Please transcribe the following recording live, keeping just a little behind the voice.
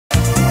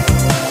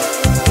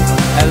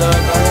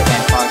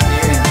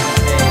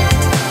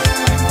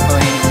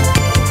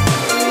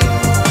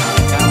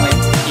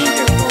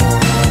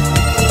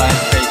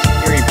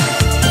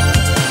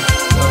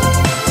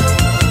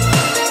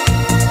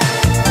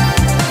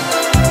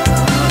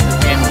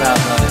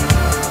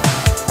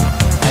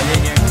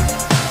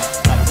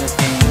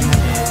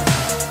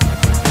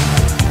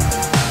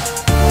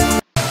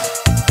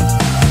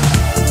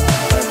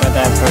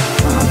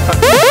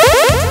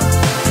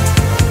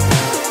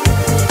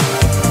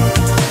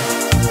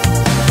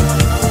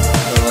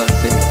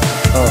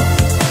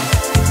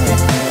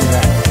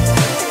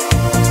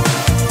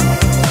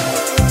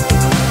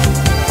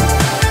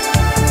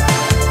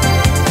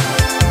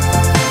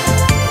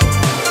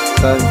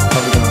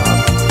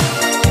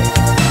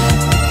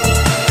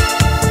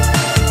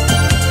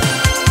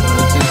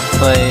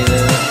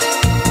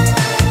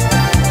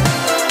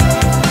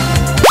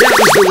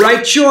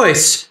right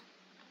choice.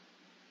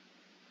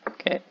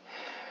 Okay.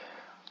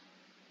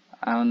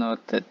 I don't know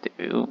what to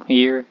do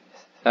here.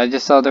 I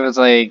just saw there was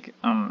like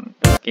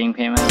game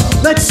payment.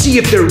 Let's see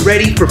if they're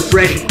ready for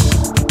Freddy.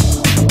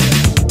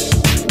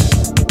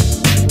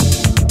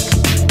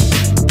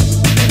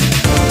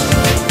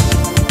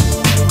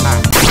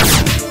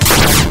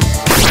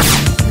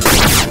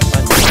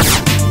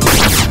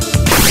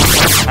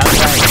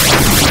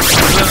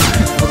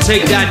 I'll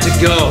take that to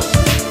go.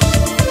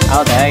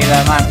 How the heck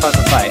am I supposed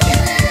to fight?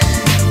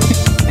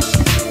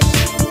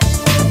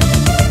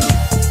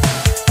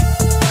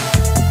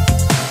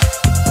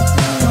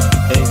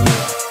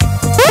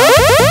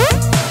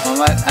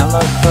 I'm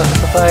not supposed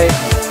to fight.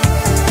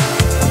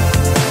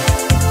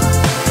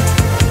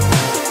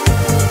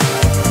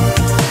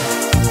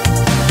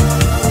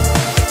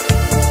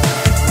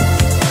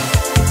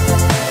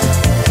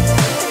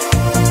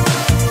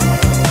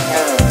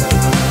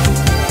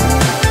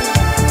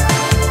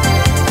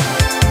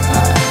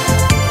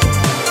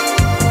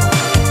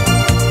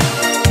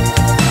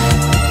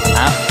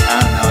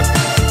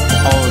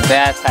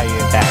 That's how you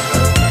attack,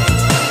 okay?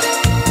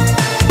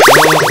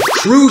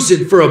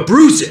 Cruising for a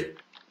bruising.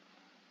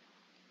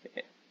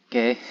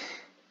 Okay.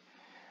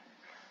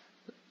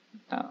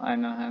 Now I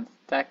know how to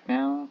attack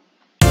now.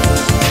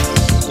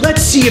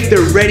 Let's see if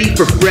they're ready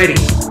for Freddy.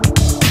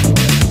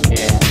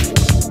 Yeah.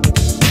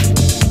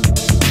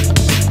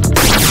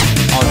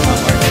 Oh, it's not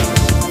working.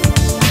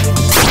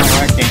 It's not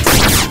working.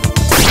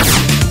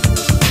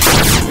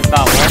 It's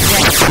not working.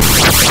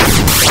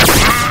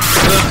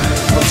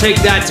 I'll take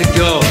that to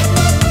go.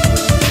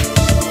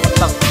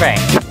 Some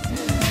prank.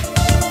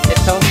 It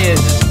told me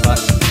it's just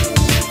button.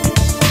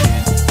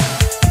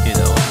 You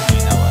know what?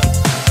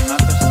 I'm not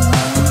pushing the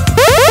wrong one.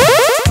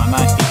 I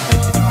might be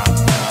pushing the wrong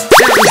one.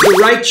 That was the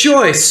right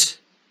choice.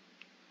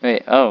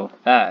 Wait, oh,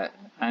 that.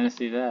 I didn't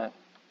see that.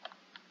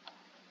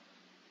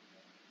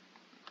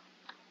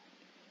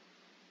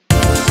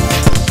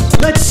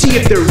 Let's see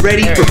if they're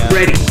ready for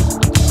Freddy.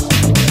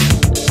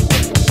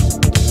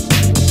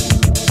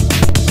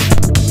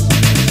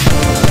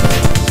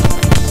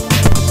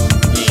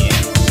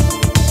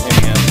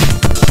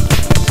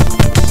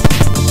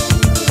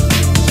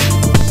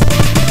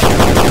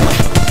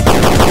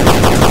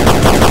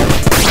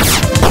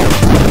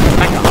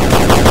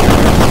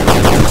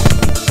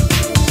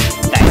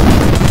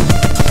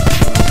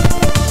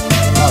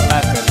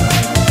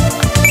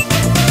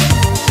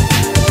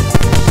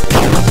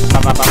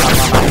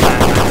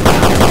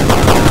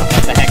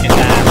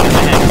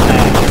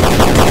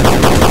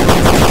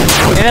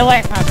 Get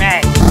away from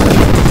me!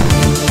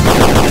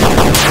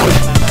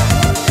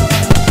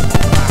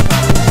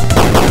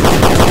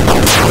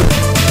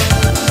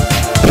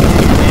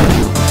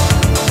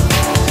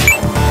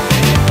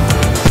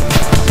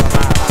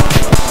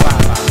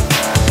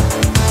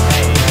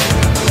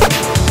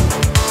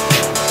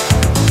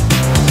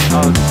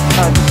 Oh,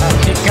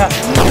 she got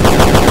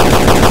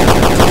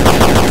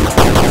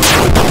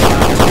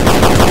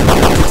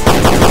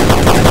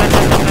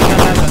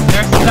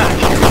they're stuck.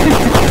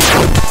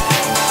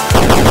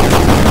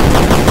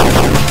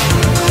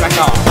 Back off. Back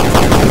off.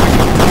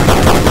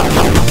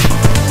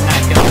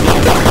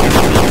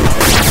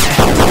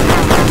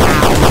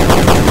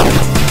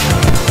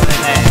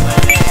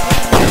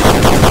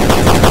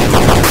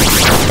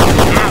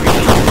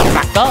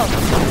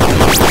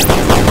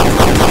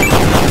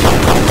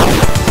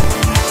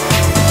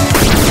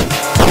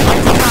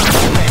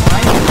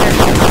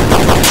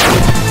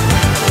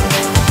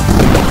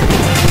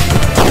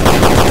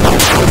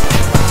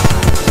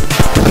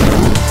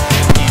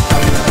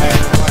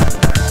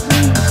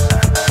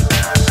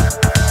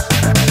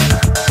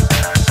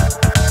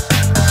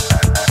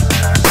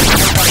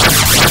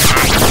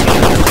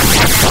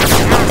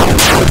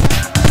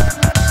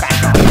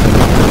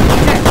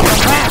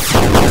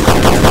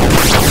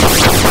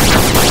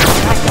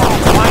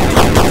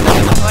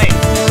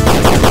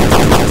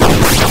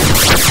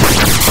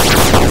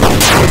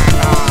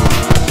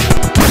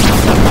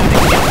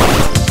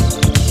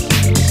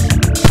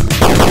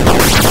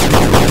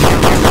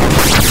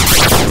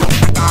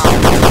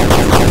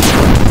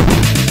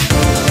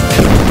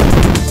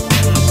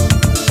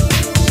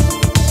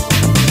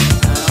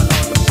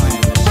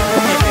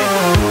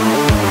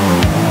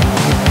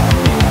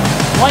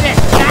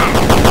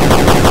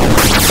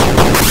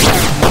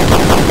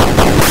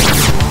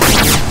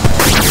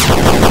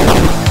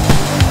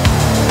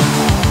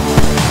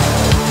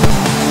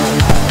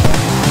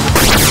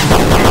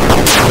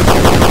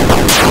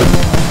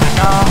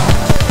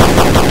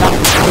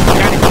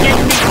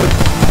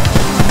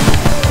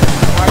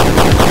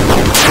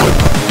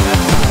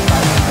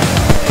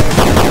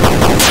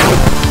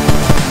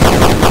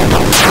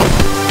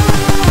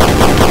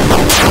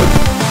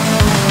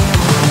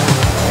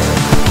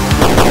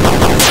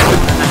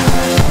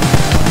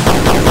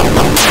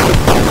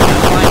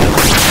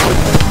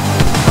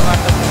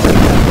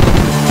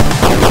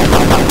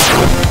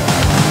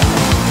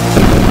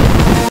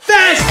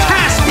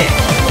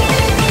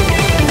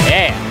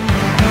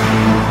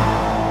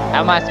 How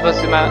am I supposed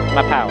to mount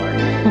my power?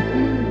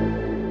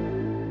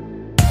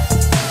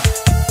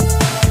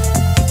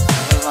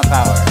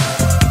 power.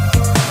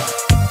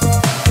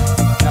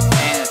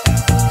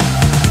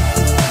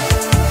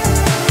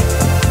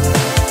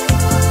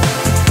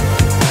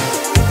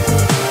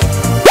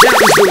 That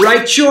was the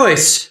right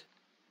choice.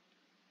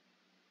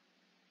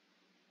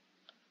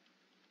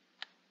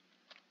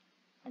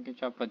 I could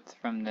drop it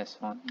from this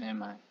one, never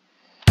mind.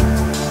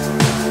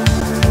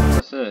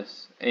 What's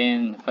this?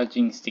 And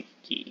fudging sticky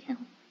key. 1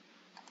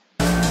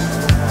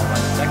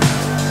 second.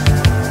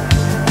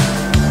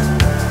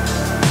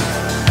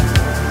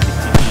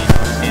 Sticky key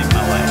don't stand in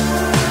my way.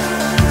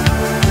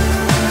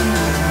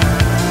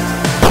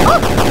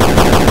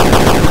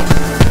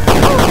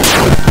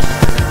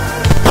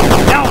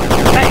 No!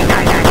 Hey,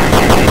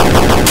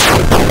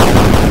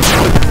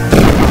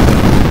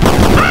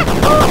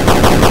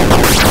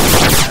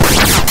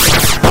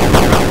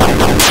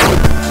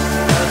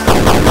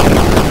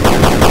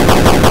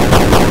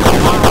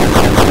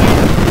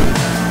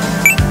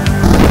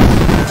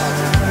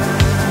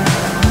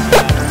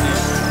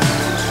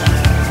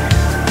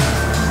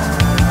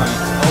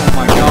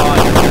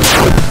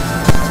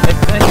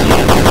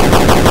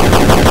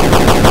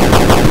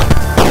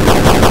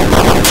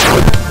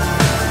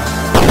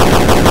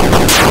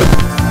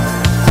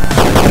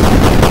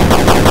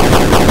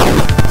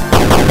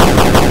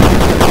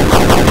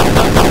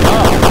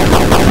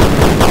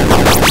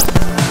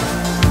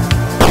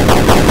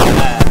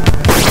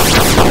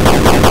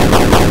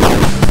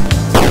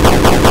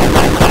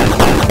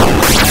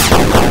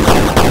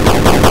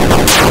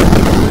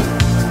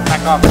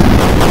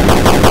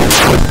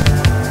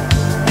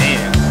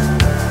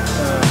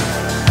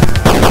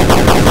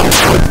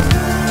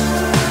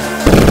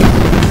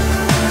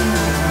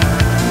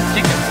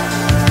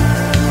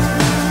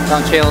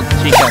 Don't chill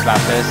Chica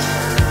about this.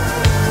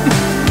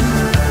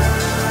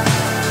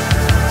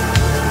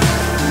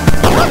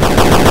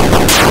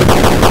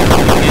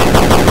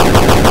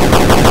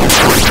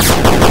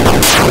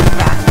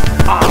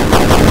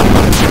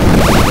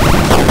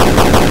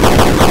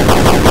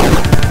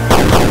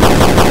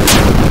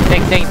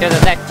 Take things to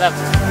the next level.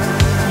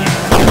 You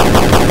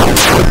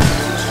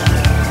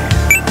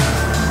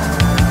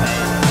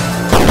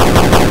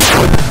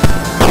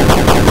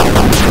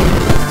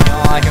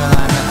don't like it when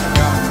I mess with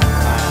your own.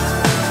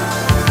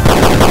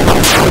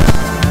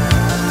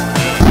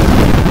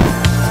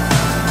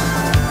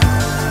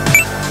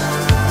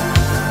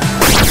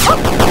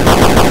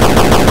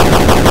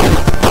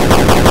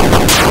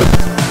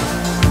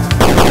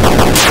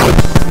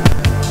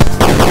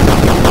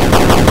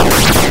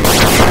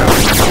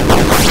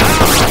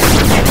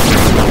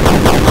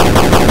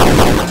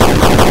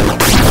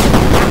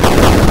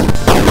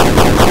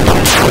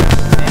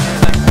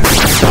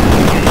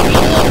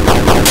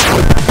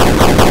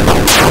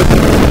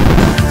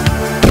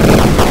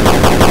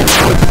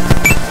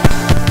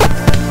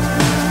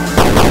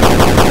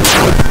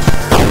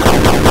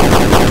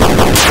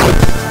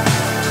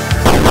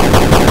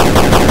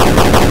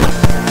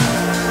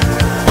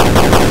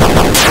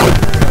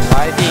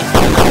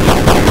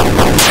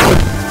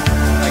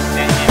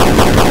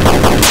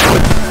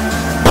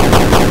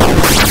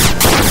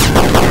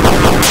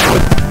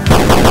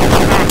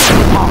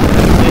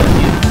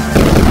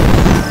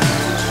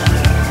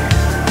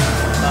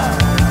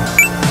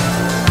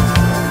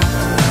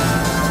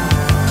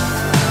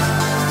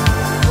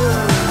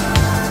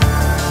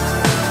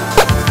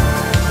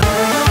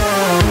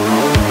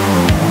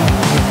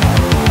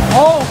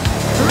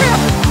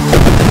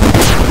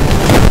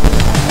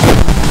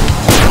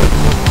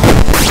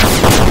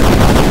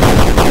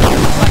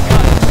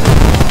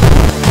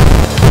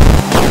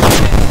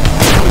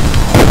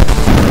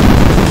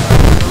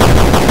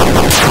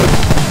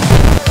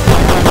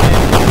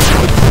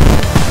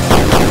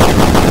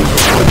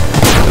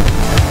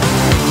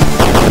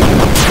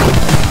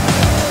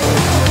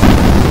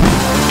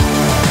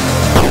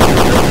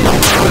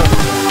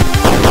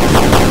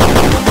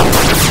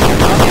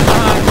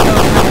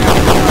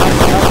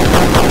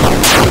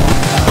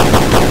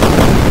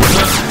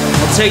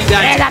 Take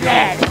that.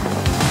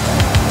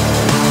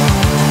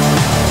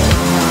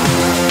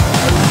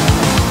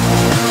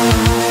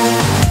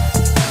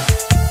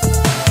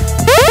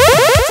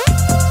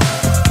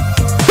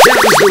 That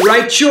was the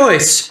right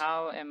choice.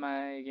 How am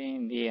I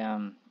getting the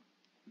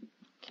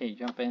okay,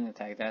 jump in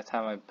attack? That's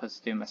how I'm supposed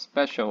to do my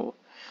special.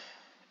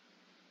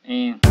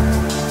 And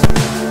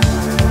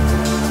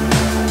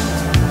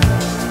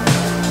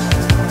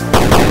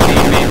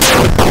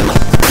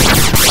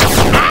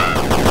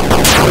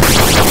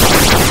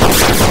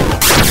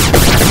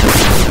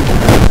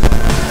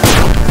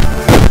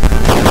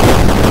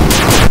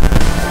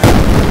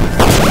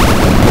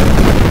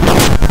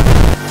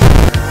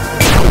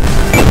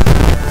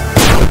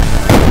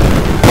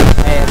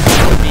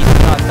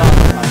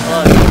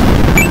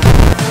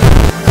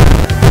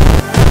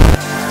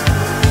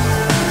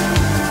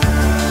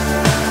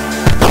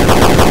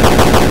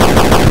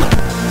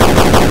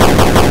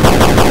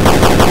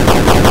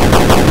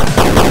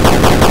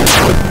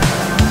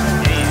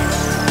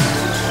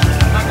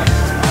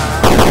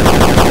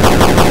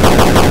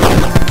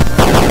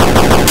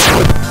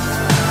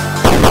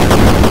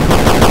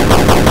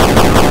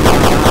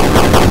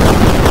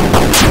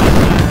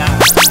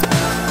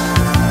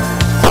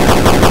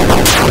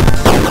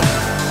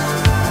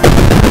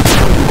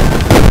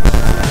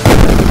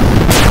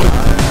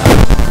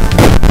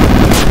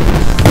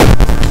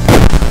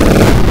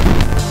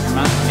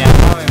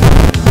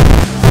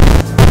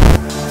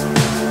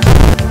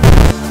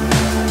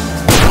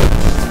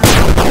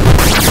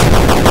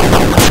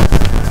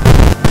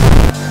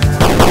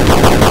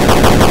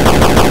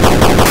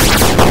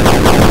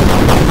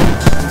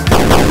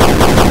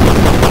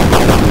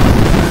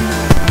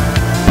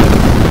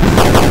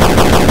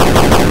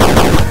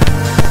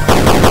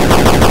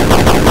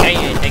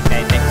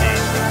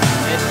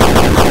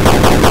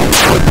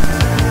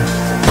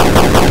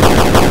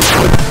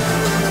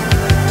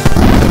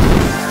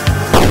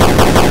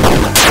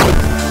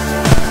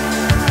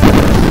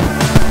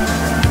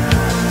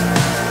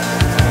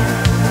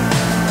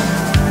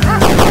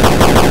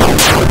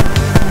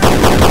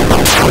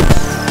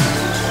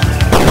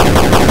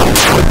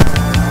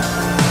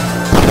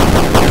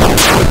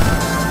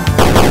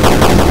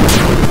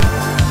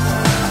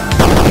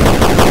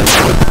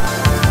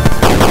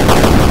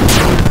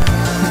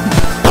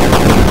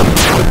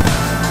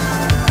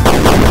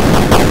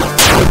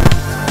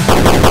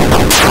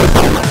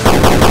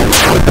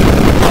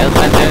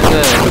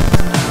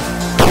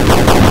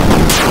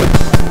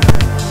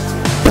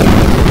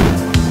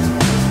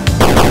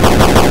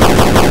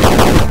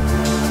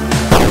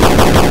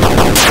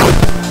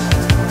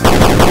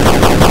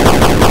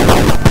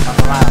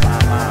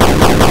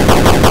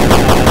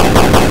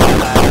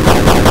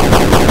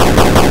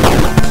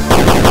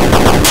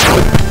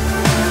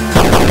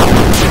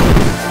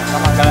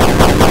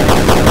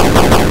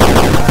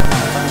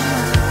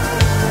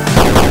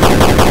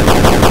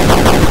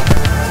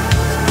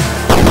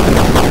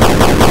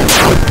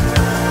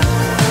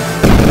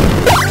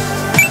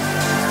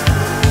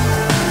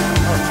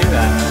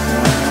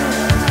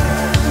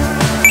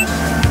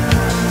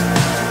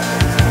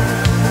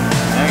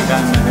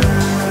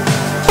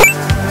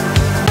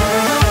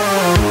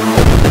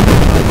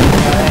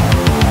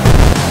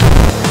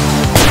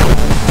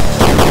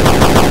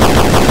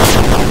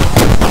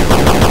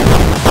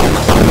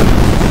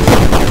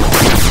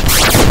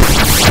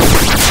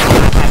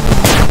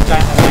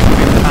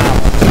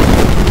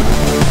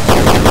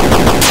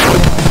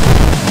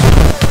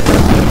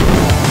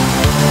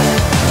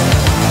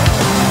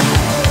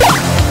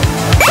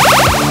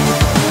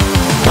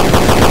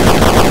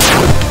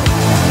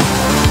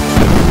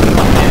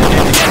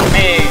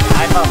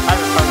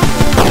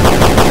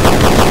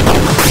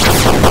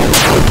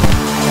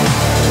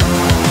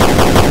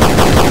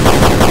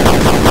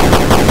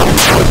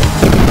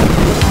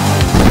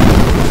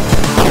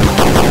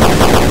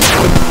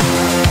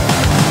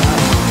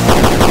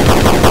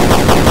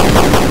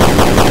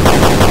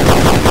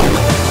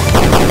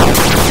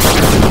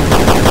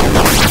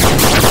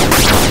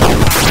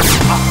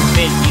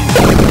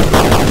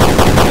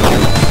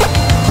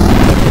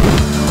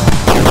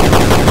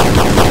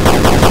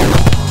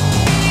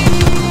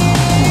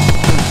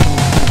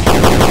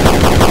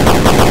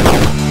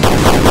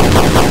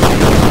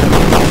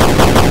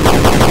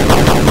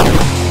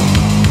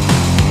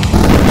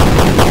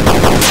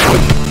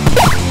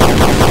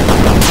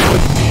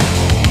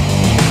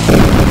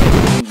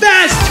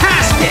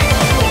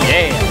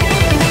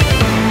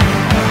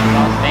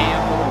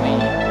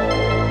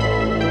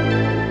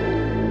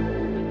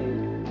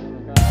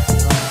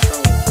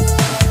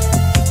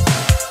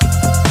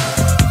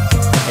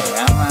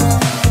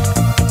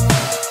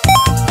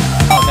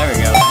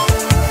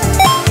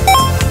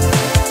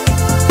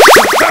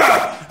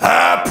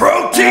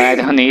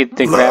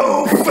to grab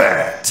Low him.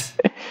 fat.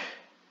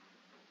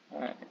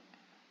 Alright.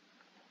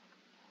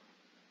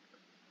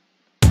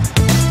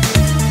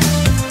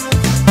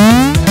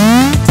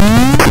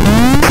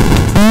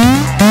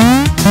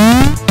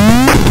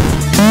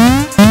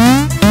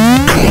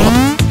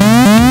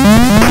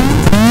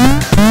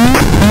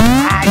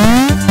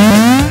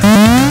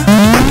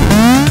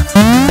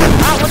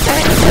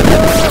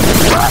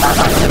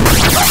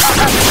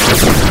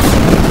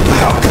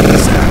 How can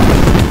this happen?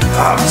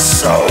 I'm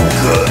so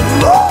good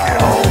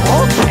looking.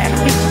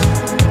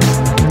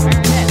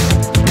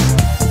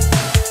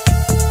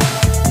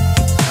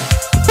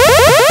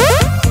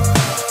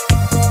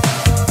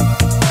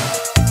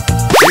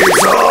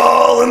 It's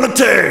all in the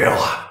tail.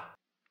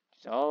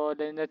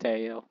 Sword in the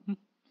tail.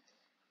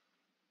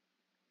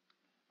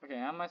 Okay,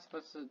 how am I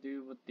supposed to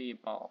do with the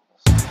balls?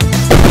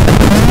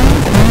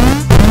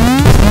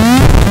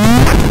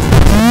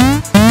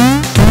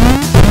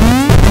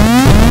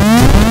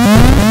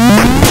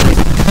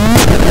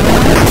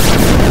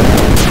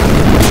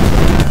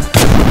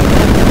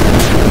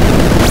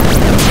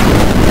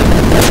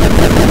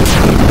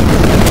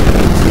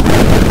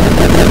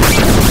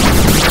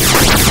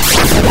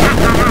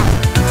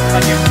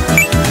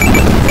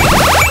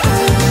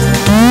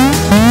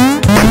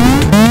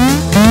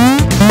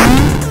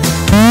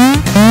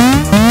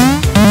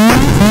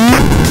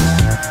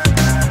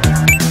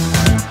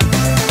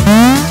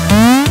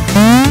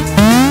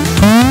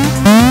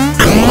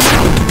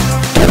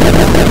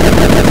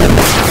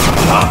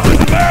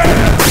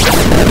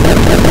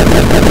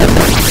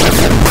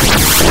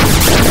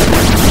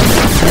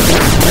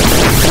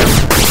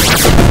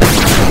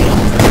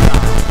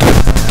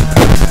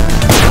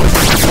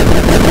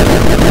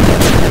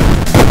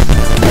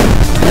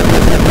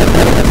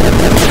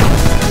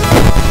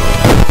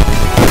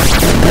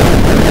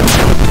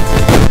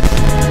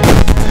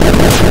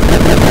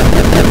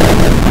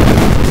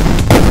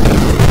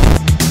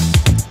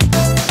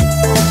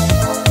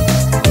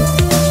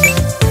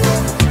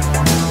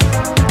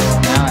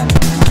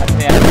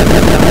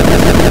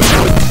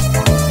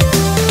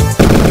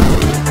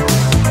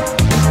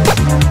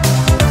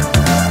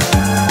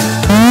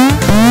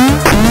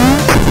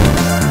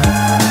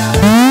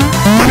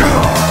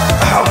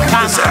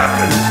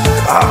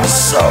 I'm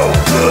so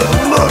good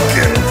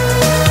looking.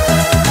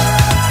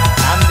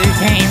 I'm the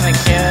king of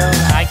kill.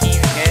 I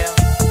can't kill.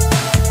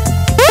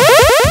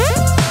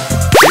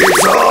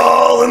 It's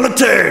all in the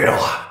tail.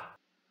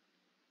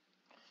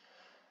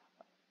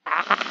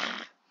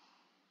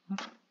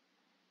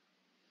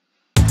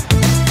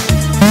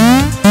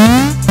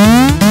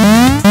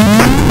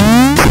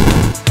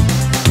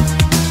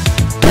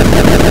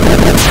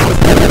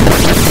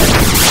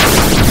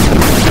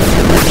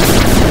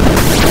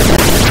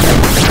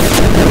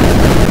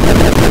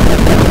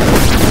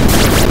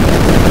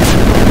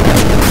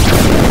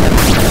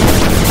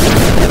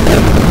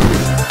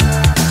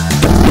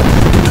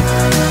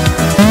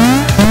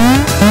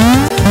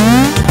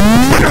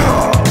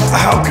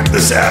 How could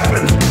this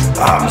happen?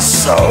 I'm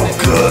so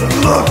good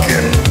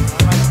looking.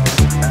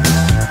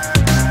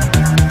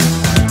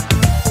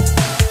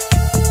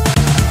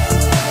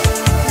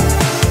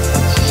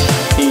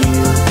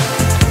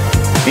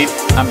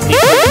 I'm keeping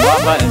the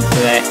wrong button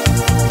today.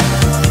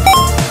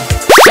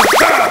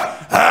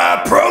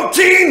 High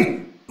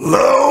protein,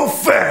 low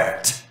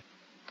fat.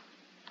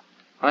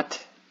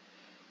 What?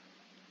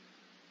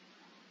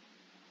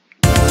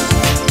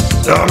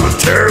 I'm gonna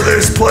tear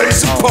this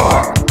place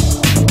apart.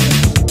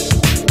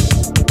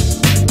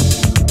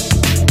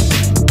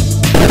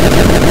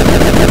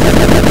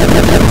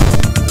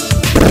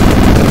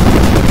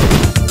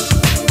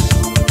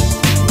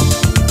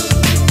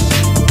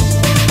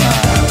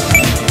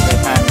 Every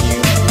time you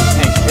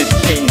exit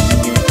game,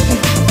 you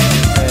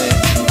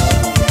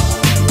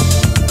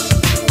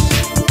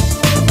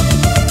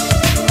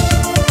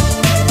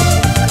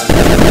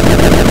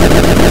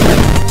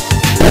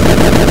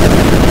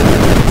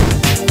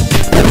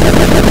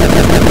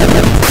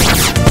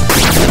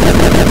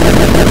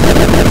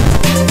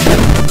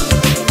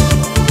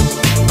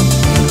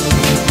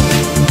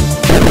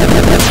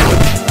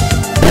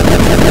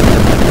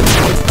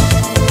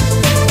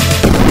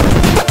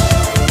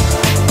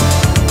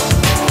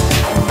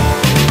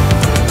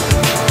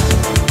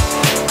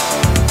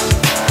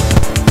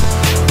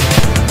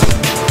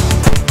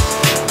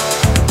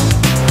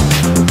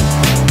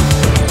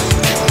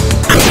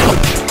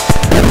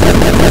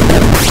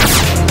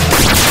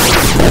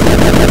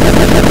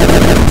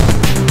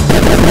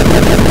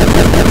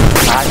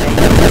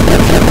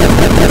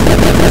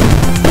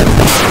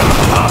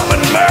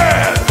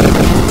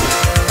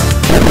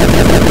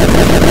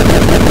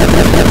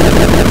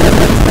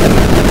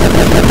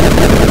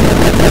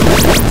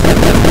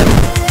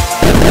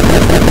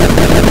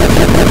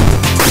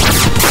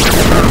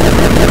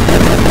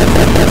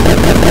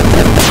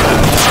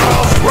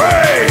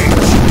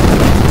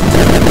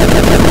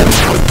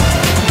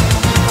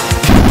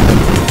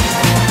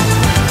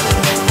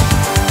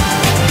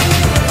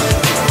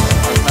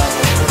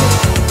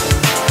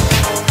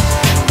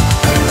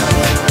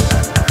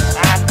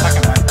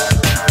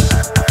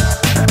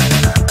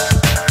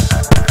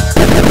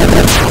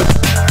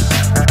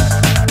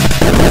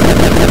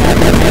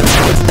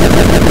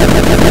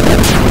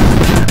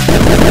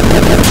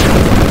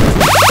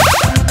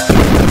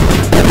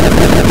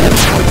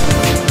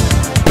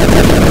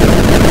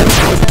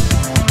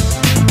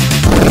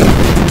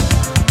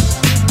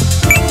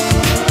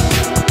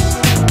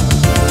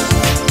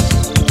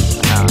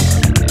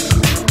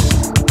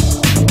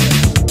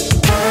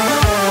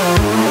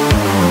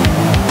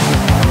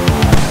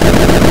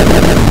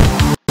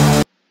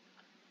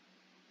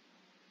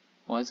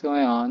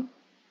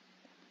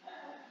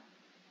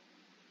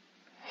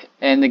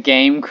and the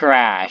game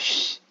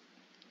crashed.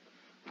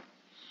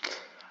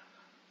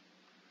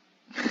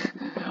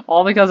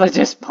 All because I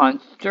just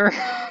punched her.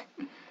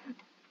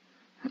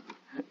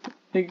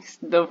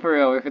 No, for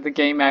real, if the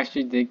game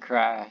actually did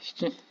crash.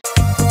 Oh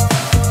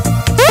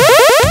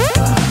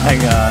my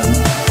god.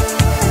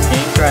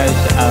 Game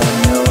crashed out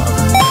of nowhere.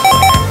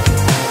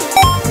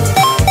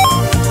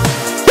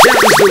 That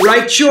was the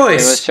right Okay,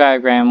 choice. let's try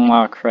Grand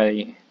Walk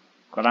Freddy.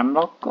 Gran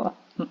Loco?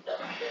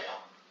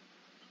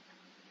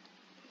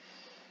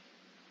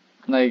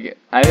 Like,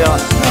 I don't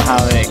know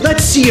how they.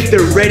 Let's see if they're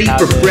ready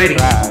for Freddy.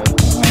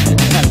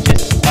 I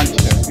just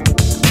punched her.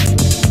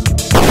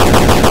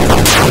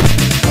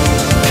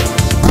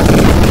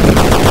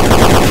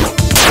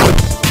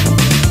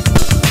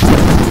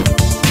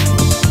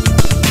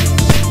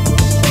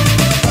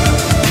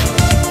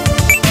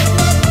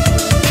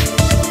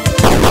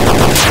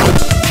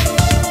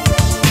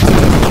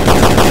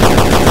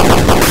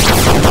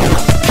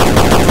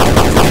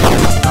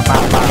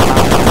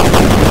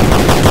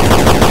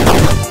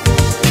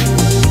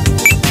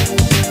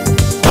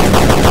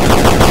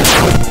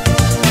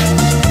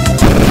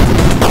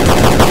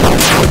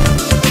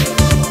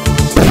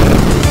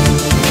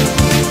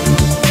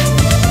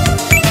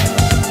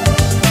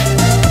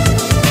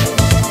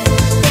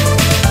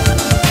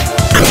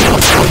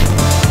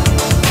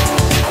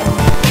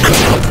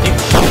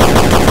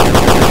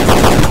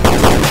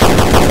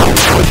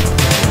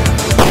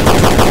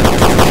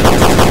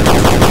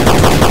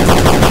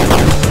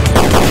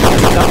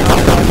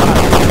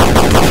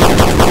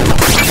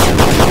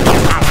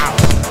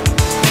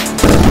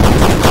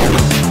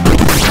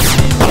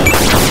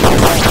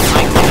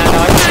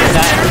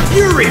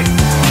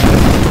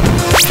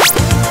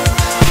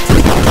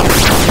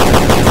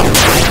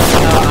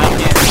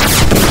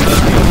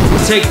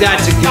 Take that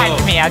to go.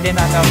 Fight me, I did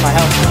not know my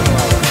health was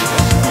low.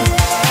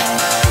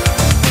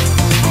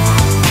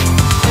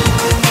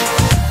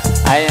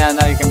 I did not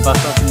know you can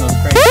bust open those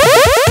crates.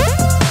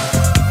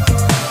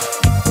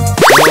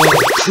 Oh,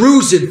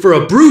 cruising for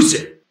a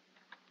bruising.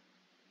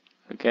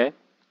 Okay.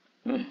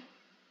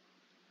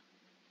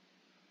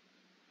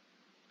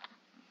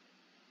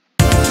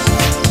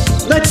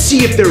 Let's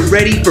see if they're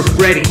ready for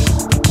Freddy.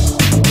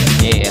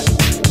 Yeah.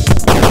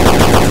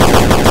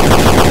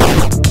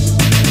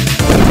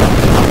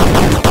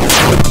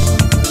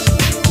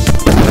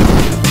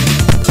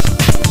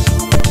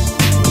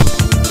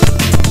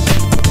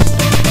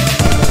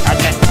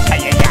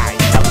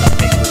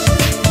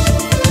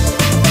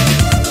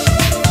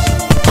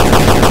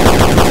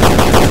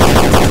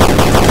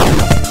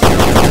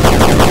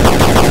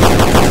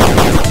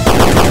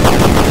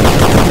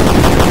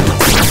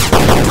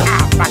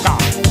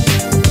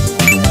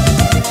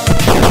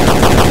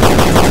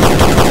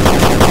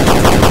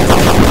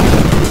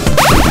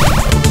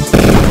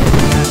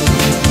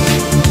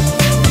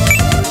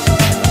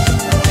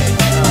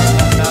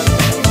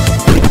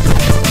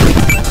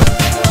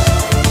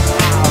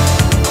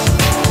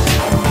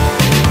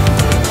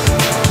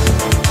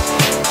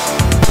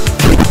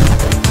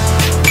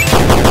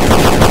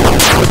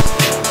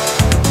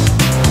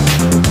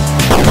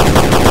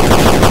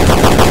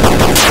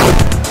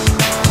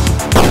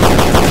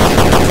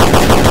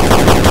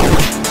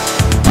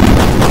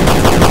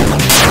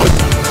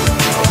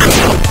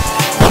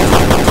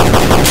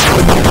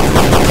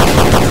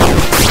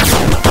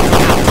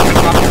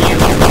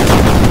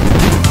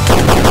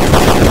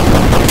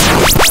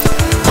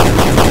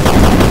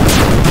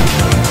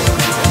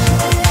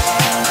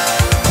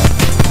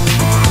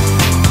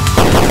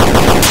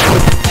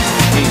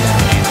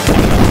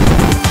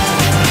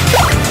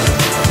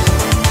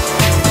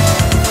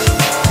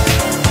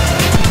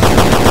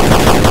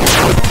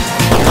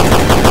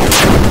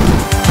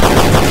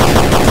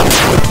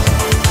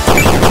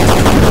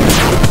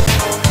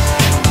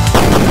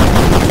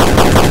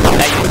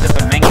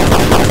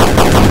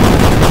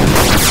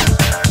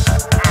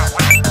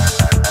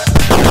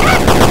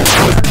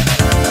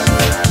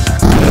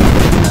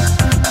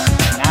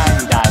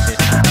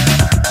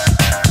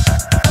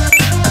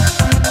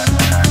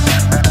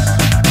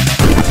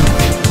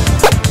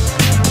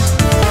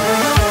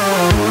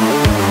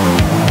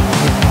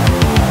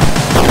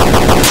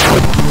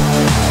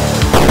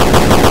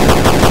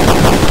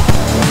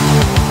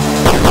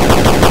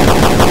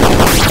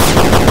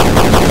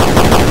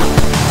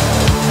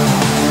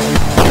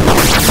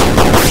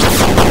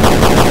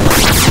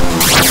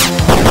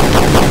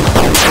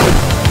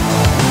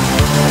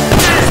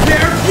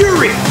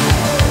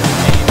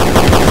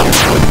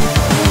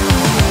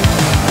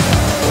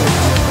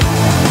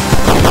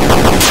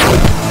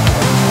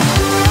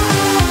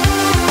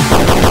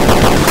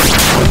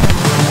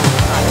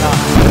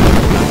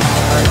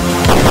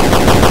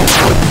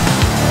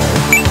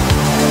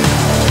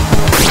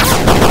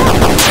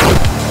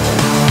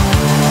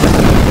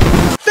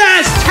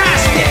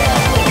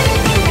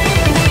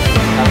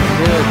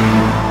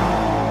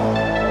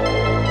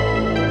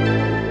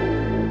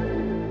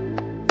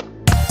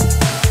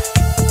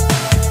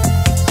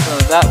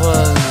 that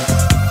was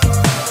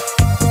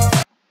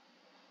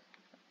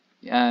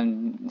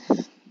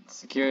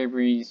Security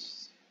Breach,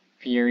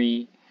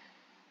 Fury,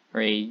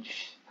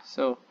 rage.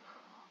 So,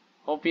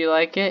 hope you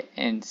like it,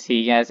 and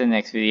see you guys in the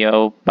next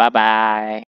video. Bye bye.